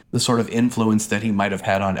B, the sort of influence that he might have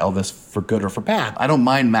had on Elvis for good or for bad. I don't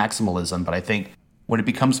mind maximalism, but I think when it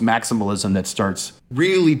becomes maximalism that starts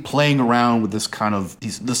really playing around with this kind of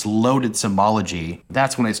this loaded symbology,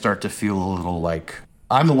 that's when I start to feel a little like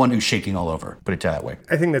I'm the one who's shaking all over, put it that way.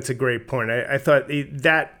 I think that's a great point. I thought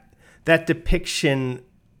that depiction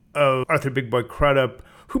of Arthur Big Boy Crudup,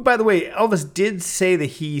 who, by the way, Elvis did say that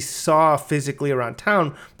he saw physically around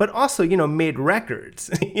town, but also, made records.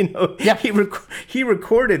 Yeah. He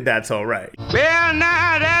recorded That's All Right. Well,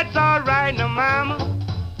 now that's all right, now, mama.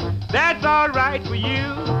 That's all right for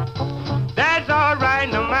you. That's all right,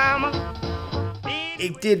 now, mama.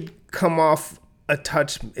 It did come off a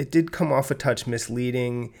touch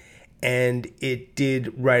misleading, and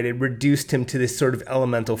it reduced him to this sort of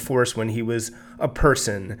elemental force when he was a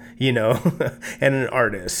person, and an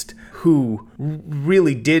artist who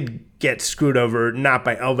really did get screwed over, not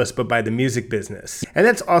by Elvis, but by the music business. And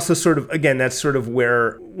that's also sort of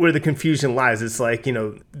where the confusion lies. It's like,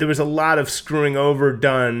 there was a lot of screwing over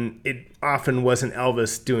done. It often wasn't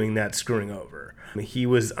Elvis doing that screwing over. He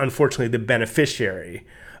was unfortunately the beneficiary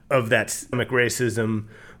of that systemic racism.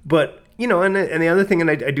 But, and the other thing, and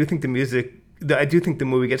I do think the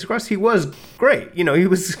movie gets across, he was great. He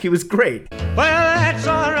was great. Well, that's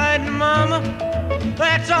all right, mama.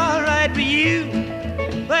 That's all right for you.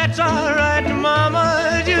 That's all right,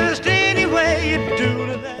 mama. Just any way you do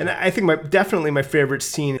that. And I think definitely my favorite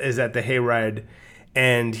scene is at the hayride,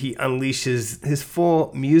 and he unleashes his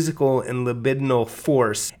full musical and libidinal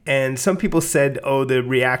force. And some people said, the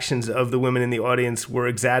reactions of the women in the audience were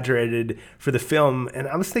exaggerated for the film. And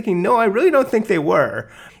I was thinking, no, I really don't think they were.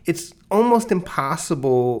 It's almost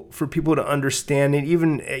impossible for people to understand it.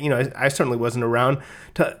 Even, I certainly wasn't around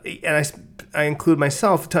and I include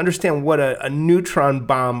myself, to understand what a neutron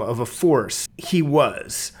bomb of a force he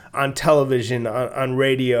was on television, on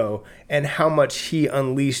radio, and how much he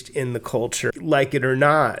unleashed in the culture, like it or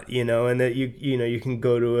not, and that you can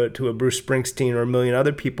go to a Bruce Springsteen or a million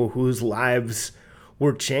other people whose lives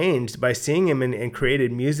were changed by seeing him and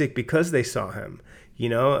created music because they saw him,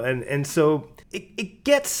 and so it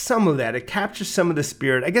gets some of that. It captures some of the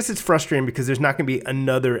spirit. I guess it's frustrating because there's not going to be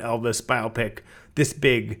another Elvis biopic this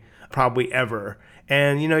big probably ever.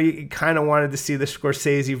 And, you kind of wanted to see the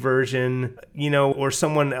Scorsese version, or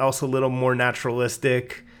someone else a little more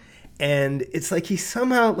naturalistic. And it's like he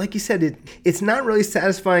somehow, like you said, it's not really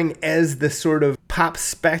satisfying as the sort of pop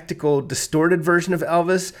spectacle distorted version of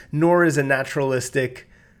Elvis, nor is a naturalistic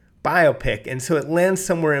biopic. And so it lands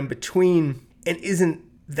somewhere in between and isn't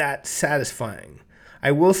that satisfying.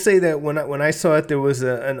 I will say that when I saw it, there was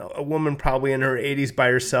a woman probably in her 80s by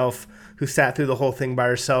herself who sat through the whole thing by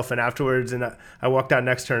herself, and afterwards, and I walked out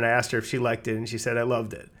next to her and I asked her if she liked it, and she said, I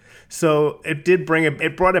loved it. So it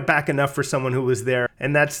brought it back enough for someone who was there,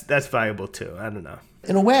 and that's valuable too. I don't know.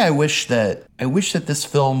 In a way, I wish that this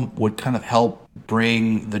film would kind of help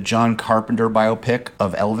bring the John Carpenter biopic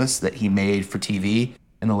of Elvis that he made for TV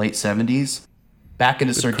in the late 70s back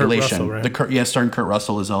into circulation. Kurt Russell, right? Starring Kurt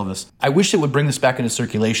Russell as Elvis. I wish it would bring this back into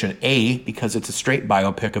circulation, A, because it's a straight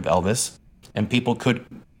biopic of Elvis, and people could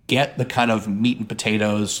get the kind of meat and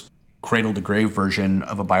potatoes, cradle to grave version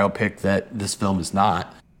of a biopic that this film is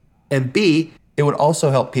not. And B, it would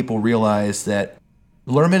also help people realize that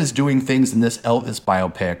Lerman is doing things in this Elvis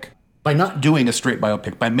biopic by not doing a straight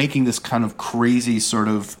biopic, by making this kind of crazy sort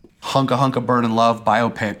of hunka burnin' love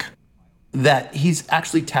biopic, that he's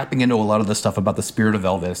actually tapping into a lot of the stuff about the spirit of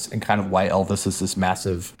Elvis and kind of why Elvis is this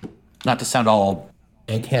massive, not to sound all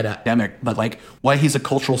egghead academic, but like why he's a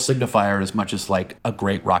cultural signifier as much as like a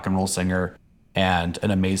great rock and roll singer and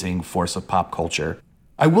an amazing force of pop culture.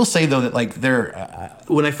 I will say though that like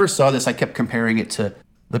when I first saw this, I kept comparing it to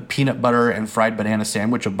the peanut butter and fried banana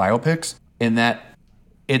sandwich of biopics, in that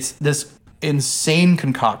it's this insane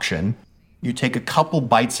concoction. You take a couple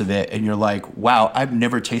bites of it and you're like, wow, I've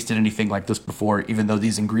never tasted anything like this before, even though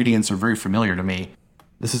these ingredients are very familiar to me.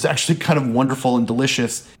 This is actually kind of wonderful and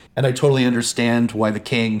delicious, and I totally understand why the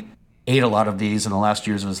king ate a lot of these in the last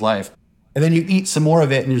years of his life. And then you eat some more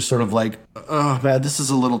of it and you're sort of like, oh man, this is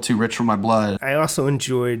a little too rich for my blood. I also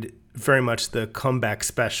enjoyed very much the comeback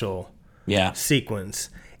special sequence.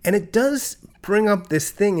 And it does bring up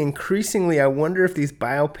this thing. Increasingly, I wonder if these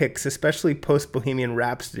biopics, especially post-Bohemian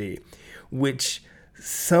Rhapsody, which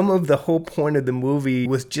some of the whole point of the movie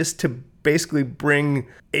was just to basically bring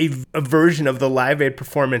a version of the Live Aid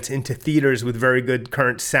performance into theaters with very good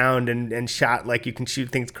current sound and shot like you can shoot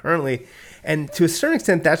things currently. And to a certain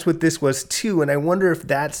extent, that's what this was too. And I wonder if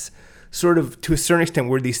that's sort of, to a certain extent,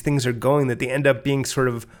 where these things are going, that they end up being sort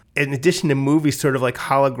of, in addition to movies, sort of like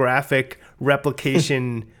holographic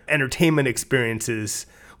replication entertainment experiences,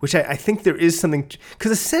 which I think there is something,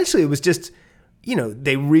 because essentially it was just, you know,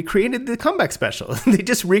 they recreated the comeback special. They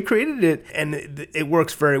just recreated it, and it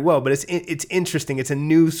works very well. But it's interesting. It's a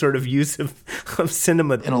new sort of use of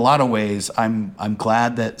cinema. In a lot of ways, I'm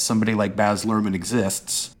glad that somebody like Baz Luhrmann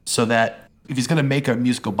exists, so that if he's going to make a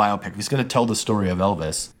musical biopic, if he's going to tell the story of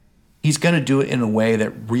Elvis, he's going to do it in a way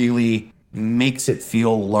that really makes it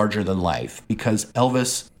feel larger than life. Because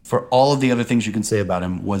Elvis, for all of the other things you can say about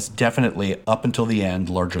him, was definitely, up until the end,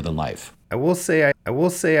 larger than life. I will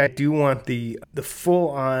say I do want the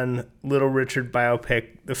full-on Little Richard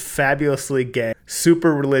biopic, the fabulously gay,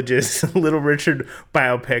 super religious Little Richard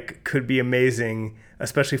biopic could be amazing,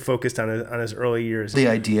 especially focused on his early years. The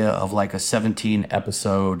idea of like a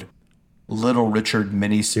 17-episode Little Richard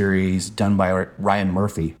miniseries done by Ryan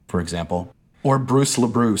Murphy, for example, or Bruce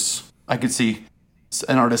LaBruce. I could see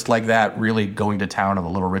an artist like that really going to town on the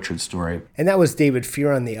Little Richard story. And that was David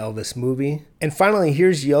Fear on the Elvis movie. And finally,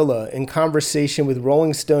 here's Yola in conversation with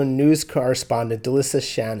Rolling Stone news correspondent Delissa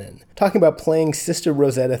Shannon, talking about playing Sister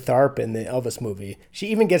Rosetta Tharpe in the Elvis movie. She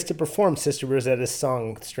even gets to perform Sister Rosetta's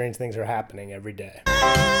song, Strange Things Are Happening, every day.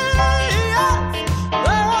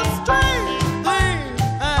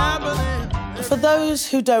 For those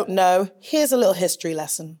who don't know, here's a little history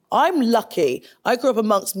lesson. I'm lucky. I grew up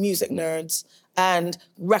amongst music nerds and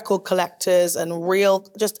record collectors and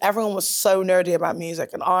just everyone was so nerdy about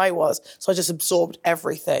music, and I was, so I just absorbed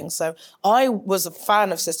everything. So I was a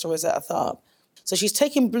fan of Sister Rosetta Tharpe. So she's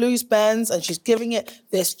taking blues bends and she's giving it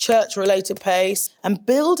this church-related pace and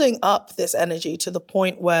building up this energy to the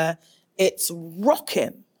point where it's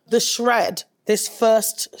rocking. The shred, this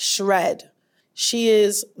first shred, she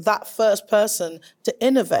is that first person to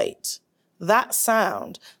innovate that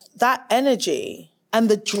sound, that energy, and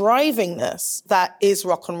the drivingness that is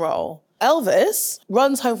rock and roll. Elvis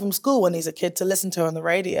runs home from school when he's a kid to listen to her on the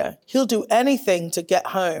radio. He'll do anything to get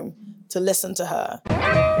home to listen to her.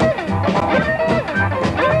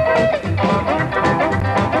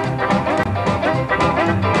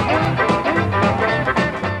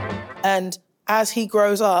 And as he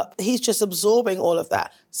grows up, he's just absorbing all of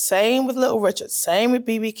that. Same with Little Richard, same with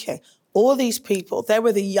B.B. King. All these people, they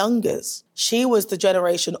were the youngest. She was the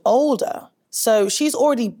generation older. So she's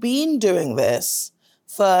already been doing this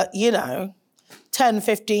for, 10,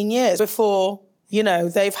 15 years before,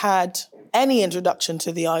 they've had any introduction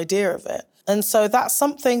to the idea of it. And so that's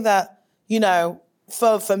something that,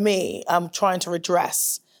 for me, I'm trying to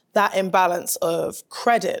redress that imbalance of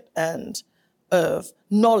credit and of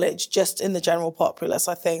knowledge just in the general populace.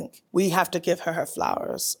 I think we have to give her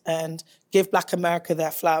flowers and give Black America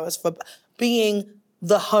their flowers for being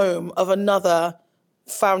the home of another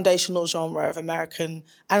foundational genre of American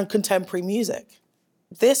and contemporary music.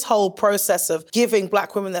 This whole process of giving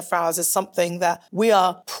Black women their flowers is something that we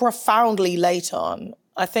are profoundly late on.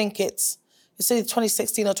 I think it's either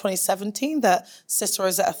 2016 or 2017 that Sister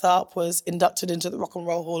Rosetta Tharpe was inducted into the Rock and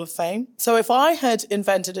Roll Hall of Fame. So if I had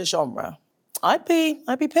invented a genre, I'd be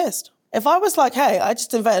pissed. If I was like, hey, I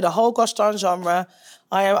just invented a whole gosh darn genre,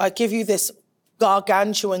 I give you this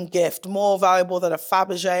gargantuan gift, more valuable than a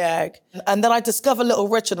Fabergé egg. And then I discover Little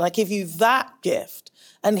Richard and I give you that gift.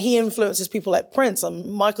 And he influences people like Prince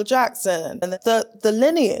and Michael Jackson. And the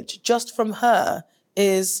lineage just from her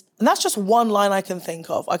is, and that's just one line I can think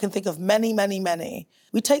of. I can think of many, many, many.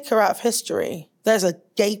 We take her out of history, there's a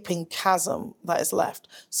gaping chasm that is left.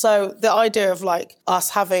 So the idea of like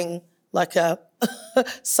us having like a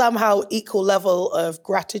somehow equal level of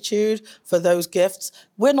gratitude for those gifts,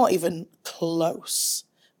 we're not even close.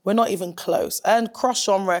 We're not even close. And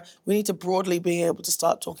cross-genre, we need to broadly be able to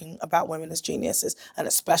start talking about women as geniuses, and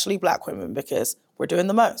especially Black women, because we're doing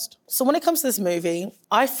the most. So when it comes to this movie,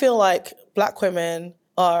 I feel like Black women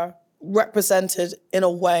are represented in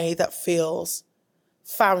a way that feels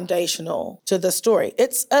foundational to the story.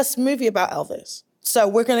 It's a movie about Elvis. So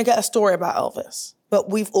we're going to get a story about Elvis. But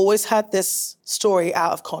we've always had this story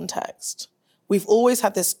out of context. We've always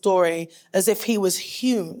had this story as if he was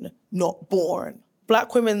hewn, not born.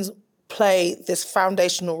 Black women play this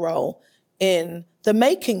foundational role in the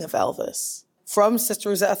making of Elvis. From Sister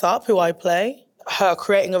Rosetta Tharpe, who I play, her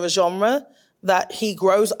creating of a genre that he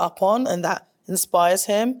grows up on and that inspires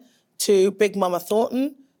him, to Big Mama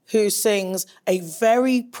Thornton, who sings a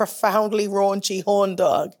very profoundly raunchy horn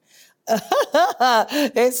dog.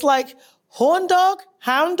 It's like horn dog,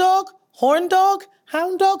 hound dog, Hound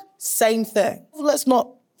Dog, same thing. Let's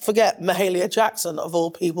not forget Mahalia Jackson, of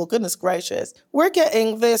all people, goodness gracious. We're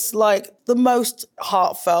getting this, like, the most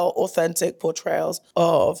heartfelt, authentic portrayals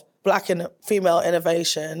of Black and female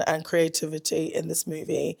innovation and creativity in this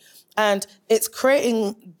movie. And it's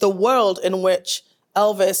creating the world in which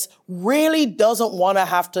Elvis really doesn't want to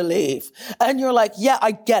have to leave. And you're like, yeah,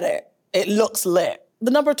 I get it. It looks lit.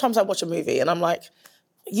 The number of times I watch a movie and I'm like,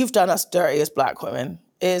 you've done us dirty as Black women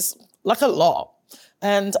is like a lot.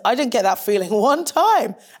 And I didn't get that feeling one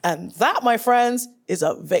time. And that, my friends, is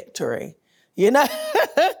a victory. You know,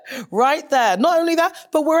 right there. Not only that,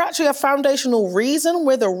 but we're actually a foundational reason.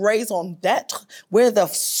 We're the raison d'etre. We're the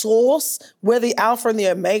source. We're the alpha and the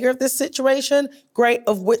omega of this situation. Great,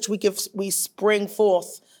 of which we spring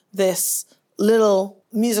forth this little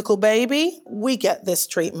musical baby. We get this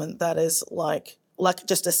treatment that is like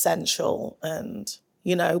just essential and,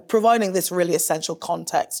 you know, providing this really essential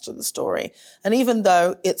context to the story. And even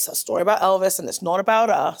though it's a story about Elvis and it's not about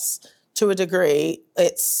us, to a degree,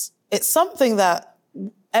 it's something that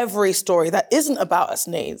every story that isn't about us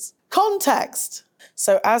needs. Context.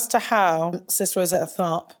 So as to how Sister Rosetta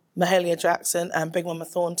Tharpe, Mahalia Jackson, and Big Mama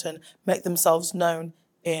Thornton make themselves known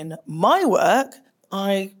in my work,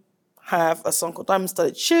 I have a song called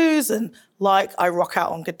Diamond-Studded Shoes, and I rock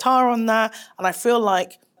out on guitar on that. And I feel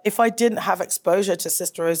like if I didn't have exposure to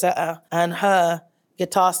Sister Rosetta and her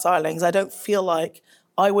guitar stylings, I don't feel like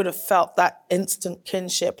I would have felt that instant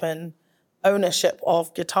kinship and ownership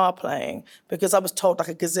of guitar playing, because I was told like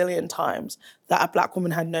a gazillion times that a Black woman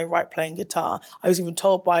had no right playing guitar. I was even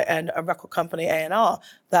told by a record company, A&R,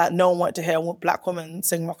 that no one wanted to hear a Black woman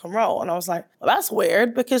sing rock and roll. And I was like, well, that's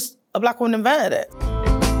weird, because a Black woman invented it.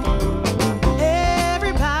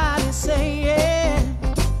 Everybody's saying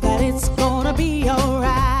that it's gonna be all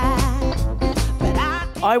right. But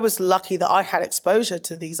I was lucky that I had exposure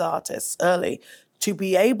to these artists early, to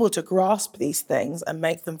be able to grasp these things and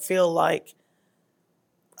make them feel like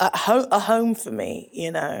a home for me,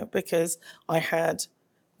 you know, because I had,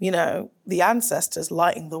 you know, the ancestors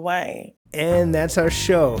lighting the way. And that's our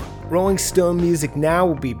show. Rolling Stone Music Now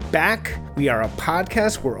will be back. We are a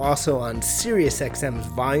podcast. We're also on SiriusXM's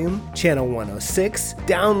Volume, Channel 106.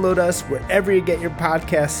 Download us wherever you get your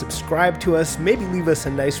podcasts. Subscribe to us. Maybe leave us a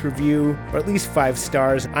nice review, or at least 5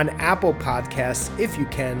 stars on Apple Podcasts if you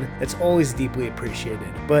can. That's always deeply appreciated.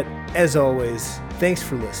 But as always, thanks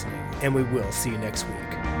for listening, and we will see you next week.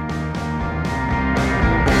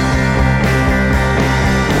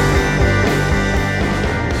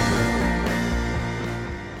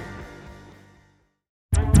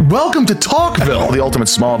 Welcome to Talkville, the ultimate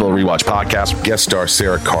Smallville rewatch podcast. Guest star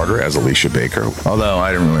Sarah Carter as Alicia Baker, although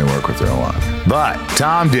I didn't really work with her a lot. But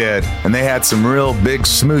Tom did, and they had some real big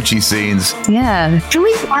smoochy scenes. Yeah. Can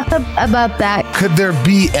we talk about that? Could there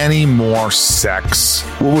be any more sex?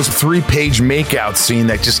 What was a 3-page makeout scene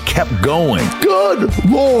that just kept going? Good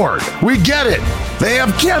Lord, we get it. They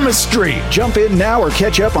have chemistry. Jump in now or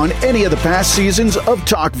catch up on any of the past seasons of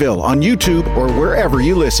Talkville on YouTube or wherever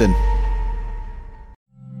you listen.